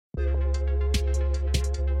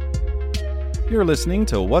You're listening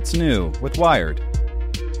to What's New with Wired.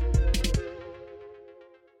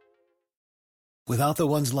 Without the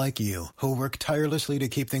ones like you, who work tirelessly to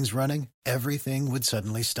keep things running, everything would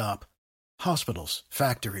suddenly stop. Hospitals,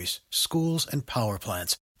 factories, schools, and power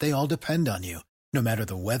plants, they all depend on you. No matter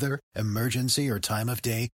the weather, emergency, or time of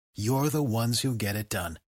day, you're the ones who get it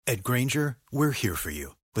done. At Grainger, we're here for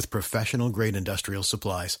you with professional-grade industrial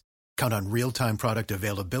supplies. Count on real-time product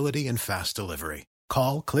availability and fast delivery.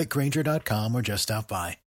 Call, click Grainger.com, or just stop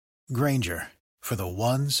by. Grainger, for the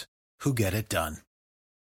ones who get it done.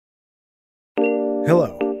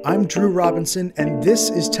 Hello, I'm Drew Robinson, and this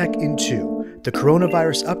is Tech in 2, the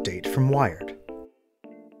coronavirus update from Wired.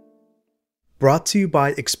 Brought to you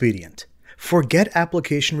by Expedient. Forget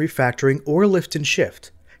application refactoring or lift and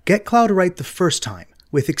shift. Get cloud right the first time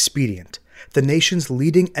with Expedient, the nation's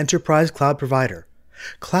leading enterprise cloud provider.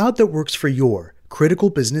 Cloud that works for your critical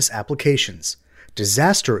business applications,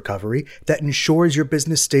 disaster recovery that ensures your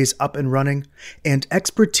business stays up and running, and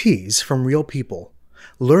expertise from real people.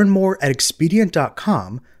 Learn more at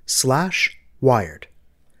expedient.com/wired.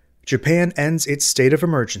 Japan ends its state of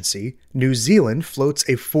emergency, New Zealand floats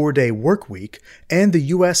a 4-day work week, and the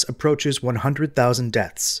US approaches 100,000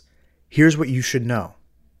 deaths. Here's what you should know.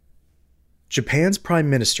 Japan's prime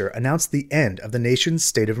minister announced the end of the nation's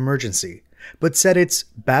state of emergency, but said its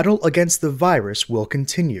battle against the virus will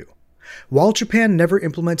continue. While Japan never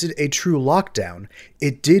implemented a true lockdown,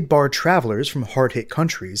 it did bar travelers from hard-hit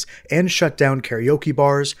countries and shut down karaoke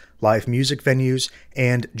bars, live music venues,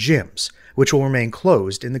 and gyms, which will remain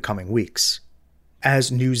closed in the coming weeks.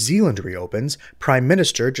 As New Zealand reopens, Prime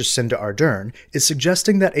Minister Jacinda Ardern is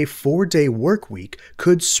suggesting that a 4-day work week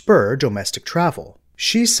could spur domestic travel.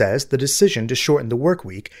 She says the decision to shorten the work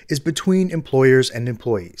week is between employers and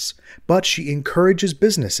employees, but she encourages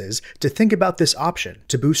businesses to think about this option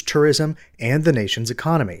to boost tourism and the nation's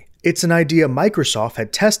economy. It's an idea Microsoft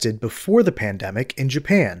had tested before the pandemic in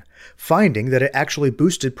Japan, finding that it actually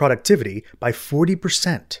boosted productivity by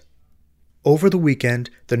 40%. Over the weekend,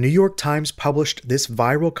 the New York Times published this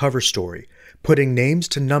viral cover story, putting names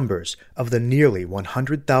to numbers of the nearly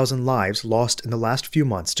 100,000 lives lost in the last few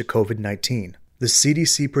months to COVID-19. The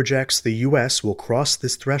CDC projects the U.S. will cross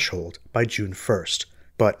this threshold by June 1st,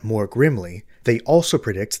 but more grimly, they also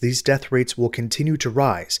predict these death rates will continue to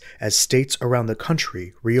rise as states around the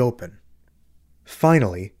country reopen.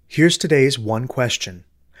 Finally, here's today's one question.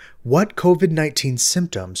 What COVID-19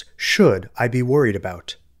 symptoms should I be worried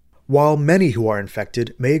about? While many who are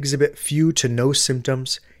infected may exhibit few to no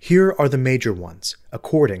symptoms, here are the major ones,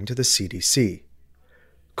 according to the CDC.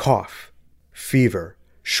 Cough, fever,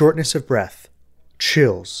 shortness of breath,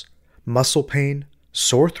 chills, muscle pain,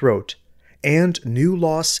 sore throat, and new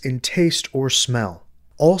loss in taste or smell.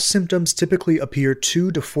 All symptoms typically appear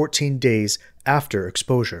 2 to 14 days after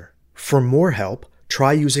exposure. For more help,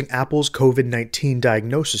 try using Apple's COVID-19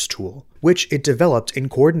 diagnosis tool, which it developed in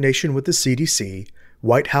coordination with the CDC,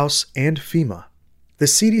 White House, and FEMA. The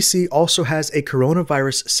CDC also has a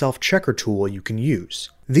coronavirus self-checker tool you can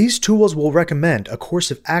use. These tools will recommend a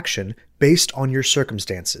course of action based on your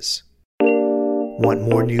circumstances. Want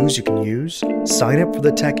more news you can use? Sign up for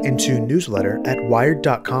the Tech in 2 newsletter at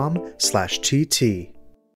wired.com/TT.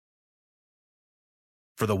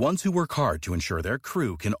 For the ones who work hard to ensure their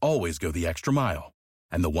crew can always go the extra mile,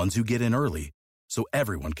 and the ones who get in early so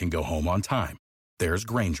everyone can go home on time, there's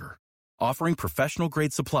Grainger, offering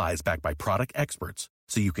professional-grade supplies backed by product experts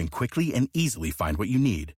so you can quickly and easily find what you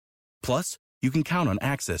need. Plus, you can count on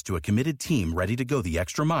access to a committed team ready to go the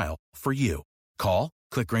extra mile for you. Call,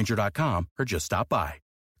 click Grainger.com, or just stop by.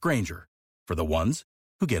 Grainger, for the ones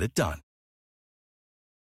who get it done.